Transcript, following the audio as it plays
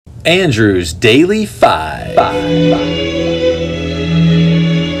Andrew's Daily Five. Want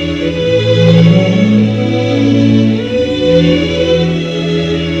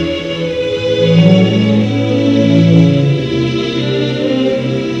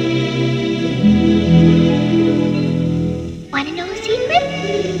to know a secret?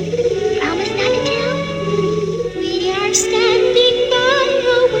 Promise not to tell? We are standing by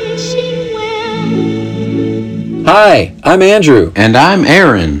a wishing well. Hi, I'm Andrew. And I'm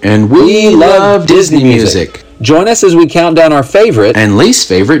Aaron, and we love Disney music. Join us as we count down our favorite And least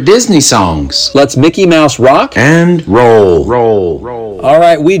favorite Disney songs. Let's Mickey Mouse rock. And roll. All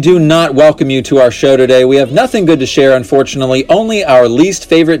right, we do not welcome you to our show today. We have nothing good to share, unfortunately, only our least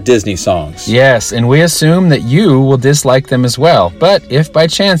favorite Disney songs. Yes, and we assume that you will dislike them as well. But if by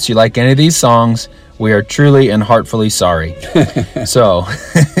chance you like any of these songs, we are truly and heartfully sorry. So,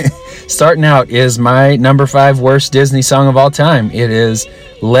 starting out is my number 5 worst Disney song of all time. It is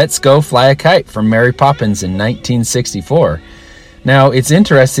Let's Go Fly a Kite from Mary Poppins in 1964. Now, it's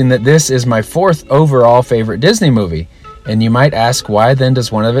interesting that this is my 4th overall favorite Disney movie. And you might ask, why then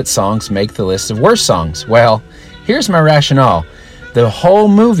does one of its songs make the list of worst songs? Well, here's my rationale. The whole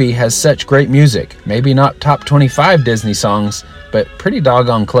movie has such great music. Maybe not top 25 Disney songs, but pretty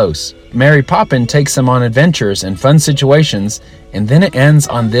doggone close. Mary Poppins takes them on adventures and fun situations, and then it ends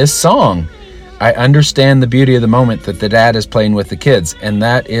on this song. I understand the beauty of the moment that the dad is playing with the kids, and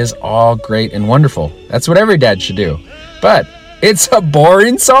that is all great and wonderful. That's what every dad should do. But it's a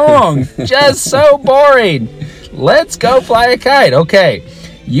boring song. Just so boring. Let's Go Fly a Kite. Okay,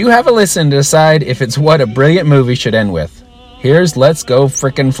 you have a listen to decide if it's what a brilliant movie should end with. Here's Let's Go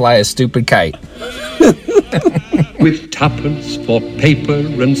Frickin' Fly a Stupid Kite. With tuppence for paper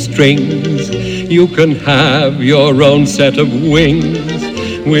and strings, you can have your own set of wings.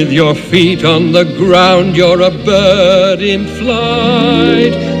 With your feet on the ground, you're a bird in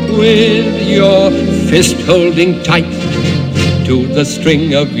flight. With your fist holding tight to the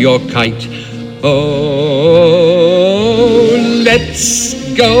string of your kite. Oh, let's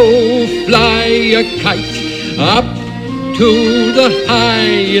go fly a kite up to the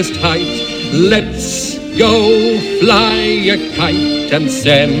highest height. Let's go fly a kite and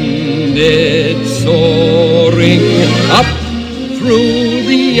send it soaring up through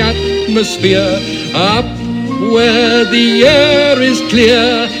the atmosphere, up where the air is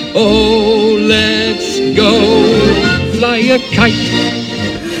clear. Oh, let's go fly a kite.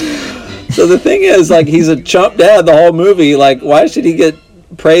 So the thing is, like, he's a chump dad the whole movie. Like, why should he get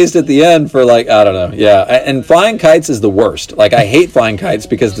praised at the end for, like, I don't know. Yeah, and flying kites is the worst. Like, I hate flying kites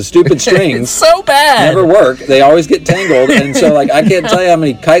because the stupid strings so bad never work. They always get tangled, and so, like, I can't tell you how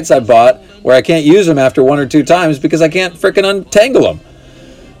many kites I bought where I can't use them after 1 or 2 times because I can't frickin' untangle them.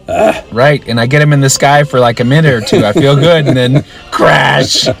 Right, and I get him in the sky for like a minute or 2. I feel good, and then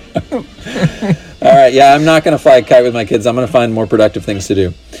crash. All right, yeah, I'm not going to fly a kite with my kids. I'm going to find more productive things to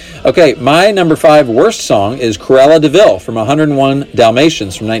do. Okay, my number 5 worst song is Cruella de Vil from 101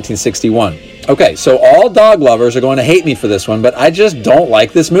 Dalmatians from 1961. Okay, so all dog lovers are going to hate me for this one, but I just don't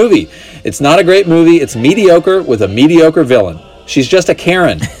like this movie. It's not a great movie. It's mediocre with a mediocre villain. She's just a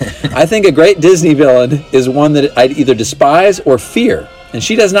Karen. I think a great Disney villain is one that I'd either despise or fear. And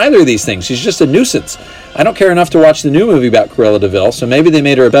she does neither of these things. She's just a nuisance. I don't care enough to watch the new movie about Cruella de Vil, so maybe they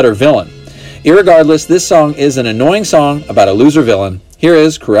made her a better villain. Irregardless, this song is an annoying song about a loser villain. Here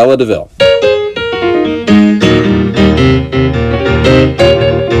is Cruella de Vil.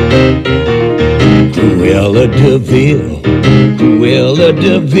 Cruella de Vil, Cruella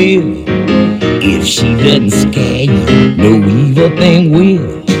de Vil. If she doesn't scare you, no evil thing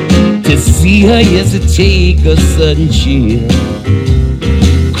will. To see her is to take a sudden chill.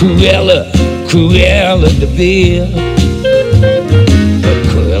 Cruella, Cruella de Vil. The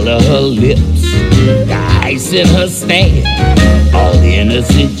curl of her lips, the ice in her stare. All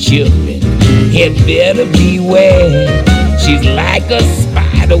innocent children had better beware. She's like a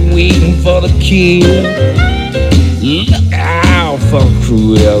spider waiting for the kill. Look out for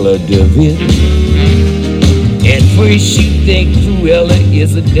Cruella de Vil. At first you think Cruella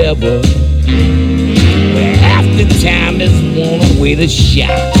is a devil, but after time is one way to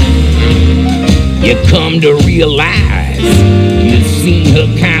shout. You come to realize you've seen her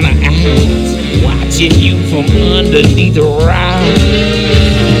kind of eyes watching you from underneath the rock.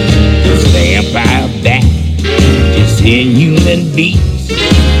 This vampire bat, just inhuman beast.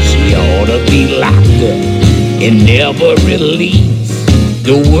 She ought to be locked up and never released.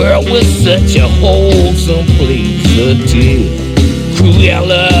 The world was such a wholesome place until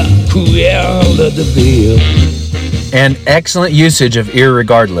Cruella, Cruella de Vil. And excellent usage of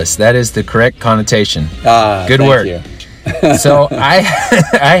irregardless. That is the correct connotation. Good work. You. So I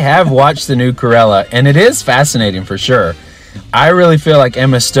have watched the new Cruella, and it is fascinating for sure. I really feel like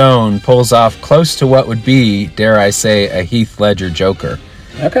Emma Stone pulls off close to what would be, dare I say, a Heath Ledger Joker.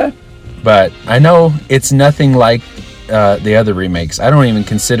 Okay. But I know it's nothing like the other remakes. I don't even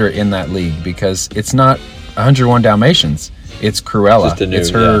consider it in that league because it's not 101 Dalmatians. It's Cruella. It's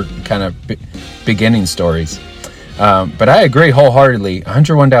her kind of beginning stories. But I agree wholeheartedly.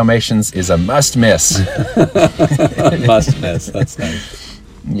 101 Dalmatians is a must-miss. Must-miss. That's nice.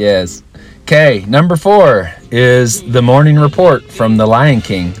 Yes. Okay, number 4 is The Morning Report from The Lion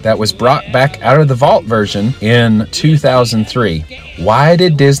King that was brought back out of the vault version in 2003. Why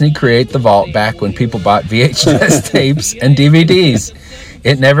did Disney create the vault back when people bought VHS tapes and DVDs?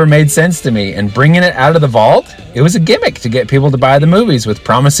 It never made sense to me, and bringing it out of the vault, it was a gimmick to get people to buy the movies with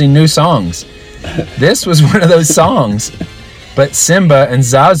promising new songs. This was one of those songs, but Simba and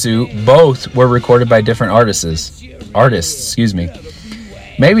Zazu both were recorded by different artists.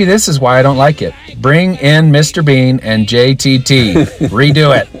 Maybe this is why I don't like it. Bring in Mr. Bean and JTT.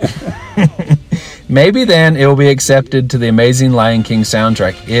 Redo it. Maybe then it will be accepted to the amazing Lion King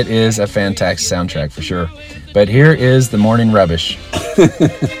soundtrack. It is a fantastic soundtrack for sure. But here is The Morning Rubbish.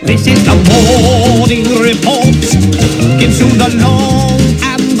 This is the morning report. Gives you the long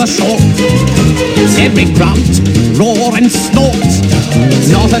and the short. Every grunt, roar and snort.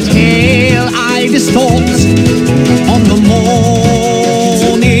 Not a tale I distort. On the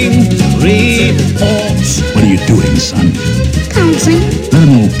morning report. What are you doing, son? Counseling. Let an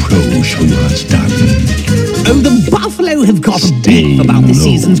old pro show you how it's done. Oh, the buffalo have got a beef about this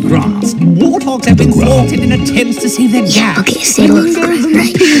season's grass. Warthogs have been slaughtered in attempts to save their gas. Okay, say look for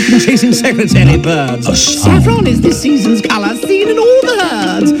right. Chasing secretary birds. Saffron is this season's colour, seen in all the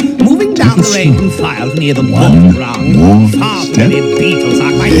herds. Moving down the range and filed near the bog ground. Far too many beetles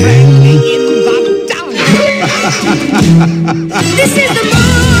are quite frankly in the dung. This is the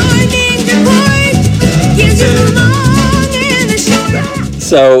morning report. Gives you the long and the short.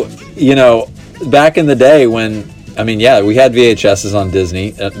 So, back in the day when, we had VHSs on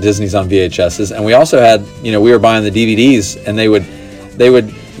Disney, Disney's on VHSs, and we also had, we were buying the DVDs, and they would,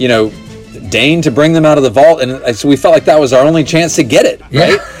 deign to bring them out of the vault, and so we felt like that was our only chance to get it,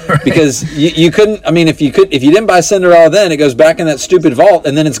 right? Right. Because you couldn't, if you didn't buy Cinderella then, it goes back in that stupid vault,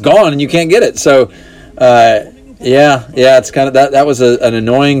 and then it's gone, and you can't get it. So, it's kind of that was an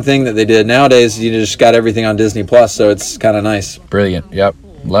annoying thing that they did. Nowadays, you just got everything on Disney Plus, so it's kind of nice. Brilliant. Yep.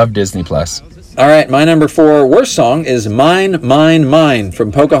 Love Disney Plus. All right, my number 4 worst song is Mine, Mine, Mine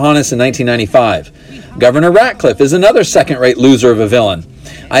from Pocahontas in 1995. Governor Ratcliffe is another second-rate loser of a villain.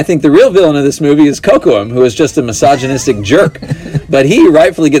 I think the real villain of this movie is Kocoum, who is just a misogynistic jerk. But he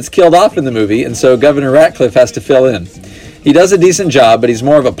rightfully gets killed off in the movie, and so Governor Ratcliffe has to fill in. He does a decent job, but he's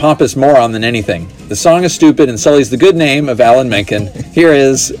more of a pompous moron than anything. The song is stupid and sullies the good name of Alan Menken. Here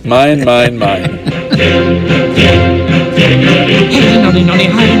is Mine, Mine, Mine. Hey, nonny, nonny,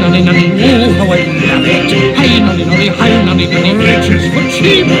 hi, nonny, nonny, oh, how I love it. Hey, nonny, nonny, hi, nonny, nonny, riches for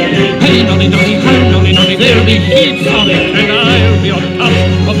cheap. Hey, nonny, nonny, hi, nonny, nonny, there'll be heaps of it, and I'll be on top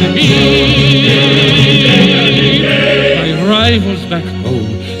of the heap. My rivals back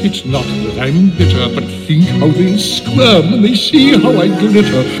home, it's not that I'm bitter, but think how they'll squirm when they see how I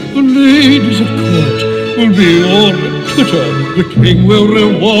glitter. The ladies of court will be all a twitter. The king will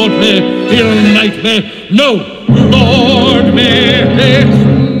reward me, he'll knight me. No! Lord, may it's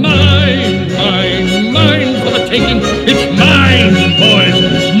mine, mine, mine for the taking. It's mine, boys.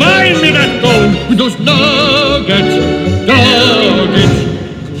 Mine me that gold with those nuggets.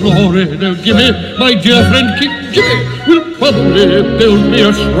 Glory they'll give me, my dear friend King Jimmy will probably build me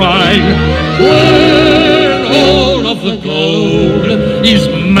a shrine where all of the gold is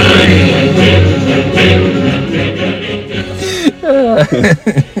mine.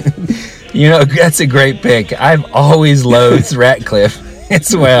 That's a great pick. I've always loathed Ratcliffe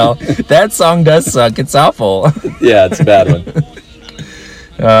as well. That song does suck. It's awful. Yeah, it's a bad one.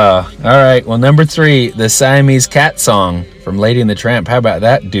 All right. Well, number 3, the Siamese Cat song from Lady and the Tramp. How about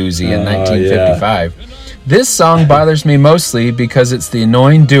that doozy in 1955? Yeah. This song bothers me mostly because it's the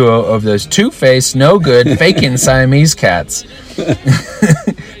annoying duo of those two-faced, no-good, faking Siamese cats.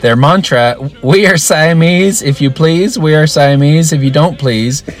 Their mantra, "We are Siamese, if you please. We are Siamese, if you don't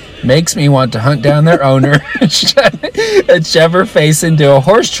please," makes me want to hunt down their owner and shove her face into a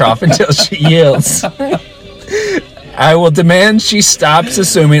horse trough until she yields. I will demand she stops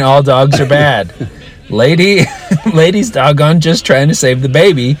assuming all dogs are bad. Lady's doggone just trying to save the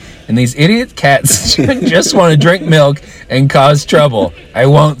baby, and these idiot cats just want to drink milk and cause trouble. I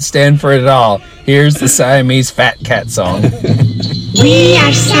won't stand for it at all. Here's the Siamese Fat Cat song. We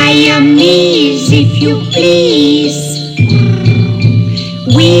are Siamese, if you please.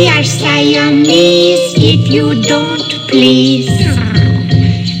 are Siamese if you don't please.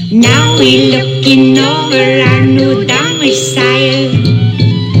 Now we're looking over our new domicile.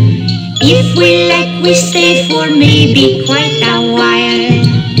 If we like, we stay for maybe quite a while.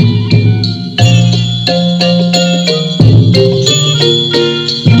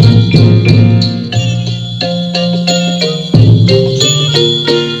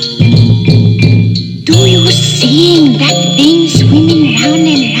 Do you see that thing swimming round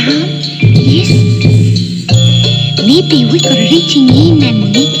and round? Yes. Maybe we could reach in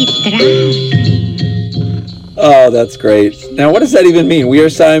and make it drown. Oh, that's great. Now, what does that even mean? We are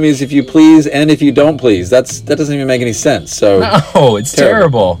Siamese if you please and if you don't please. That doesn't even make any sense. So No, it's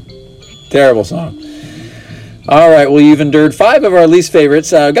terrible. Terrible song. All right, well, you've endured 5 of our least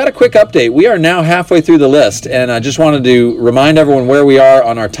favorites. Got a quick update. We are now halfway through the list, and I just wanted to remind everyone where we are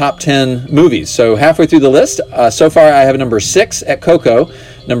on our top 10 movies. So halfway through the list, so far I have number 6 at Coco,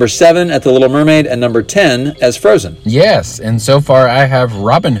 number 7 at The Little Mermaid, and number 10 as Frozen. Yes, and so far I have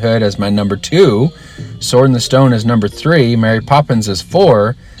Robin Hood as my number 2, Sword in the Stone as number 3, Mary Poppins as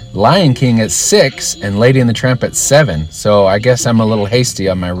 4, Lion King at 6, and Lady and the Tramp at 7. So I guess I'm a little hasty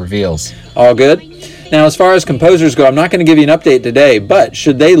on my reveals. All good? Now, as far as composers go, I'm not going to give you an update today, but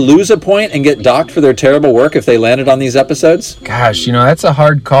should they lose a point and get docked for their terrible work if they landed on these episodes? Gosh, that's a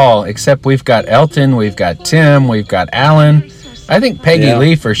hard call, except we've got Elton, we've got Tim, we've got Alan. I think Peggy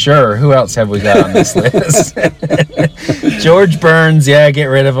Lee for sure. Who else have we got on this list? George Burns, get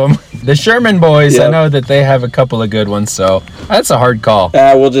rid of him. The Sherman Boys, I know that they have a couple of good ones, so that's a hard call.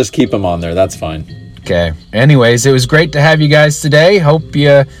 We'll just keep them on there. That's fine. Okay. Anyways, it was great to have you guys today. Hope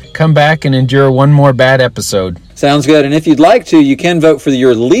you come back and endure one more bad episode. Sounds good. And if you'd like to, you can vote for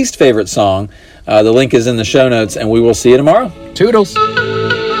your least favorite song. The link is in the show notes, and we will see you tomorrow. Toodles.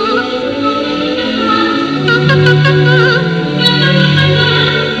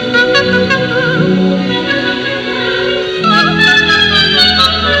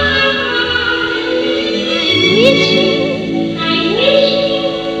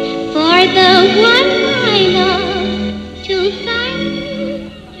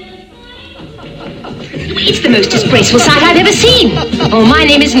 It's the most disgraceful sight I've ever seen. Oh, my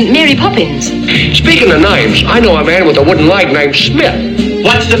name isn't Mary Poppins. Speaking of names, I know a man with a wooden leg named Smith.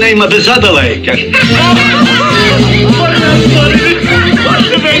 What's the name of his other leg?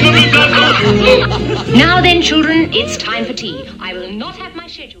 Now then, children, it's time for tea. I will not have my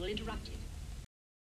schedule interrupted.